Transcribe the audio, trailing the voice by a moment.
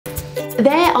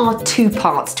There are two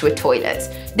parts to a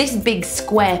toilet. This big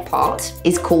square part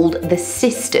is called the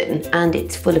cistern and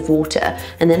it's full of water.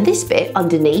 And then this bit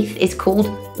underneath is called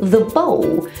the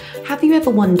bowl. Have you ever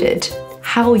wondered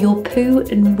how your poo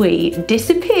and wee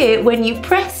disappear when you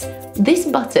press this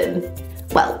button?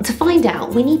 Well, to find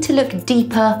out, we need to look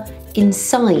deeper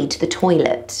inside the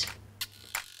toilet.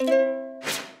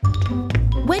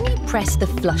 When you press the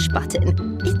flush button,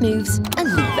 it moves a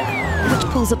lever, which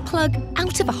pulls a plug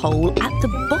out of a hole at the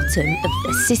bottom of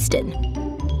the cistern.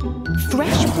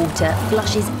 Fresh water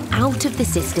flushes out of the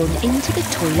cistern into the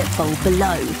toilet bowl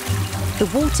below. The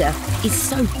water is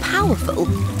so powerful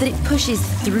that it pushes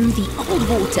through the old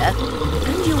water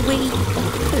and your wee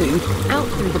or poo out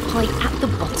through the pipe at the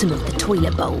bottom of the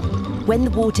toilet bowl. When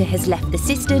the water has left the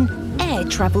cistern, air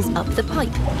travels up the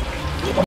pipe.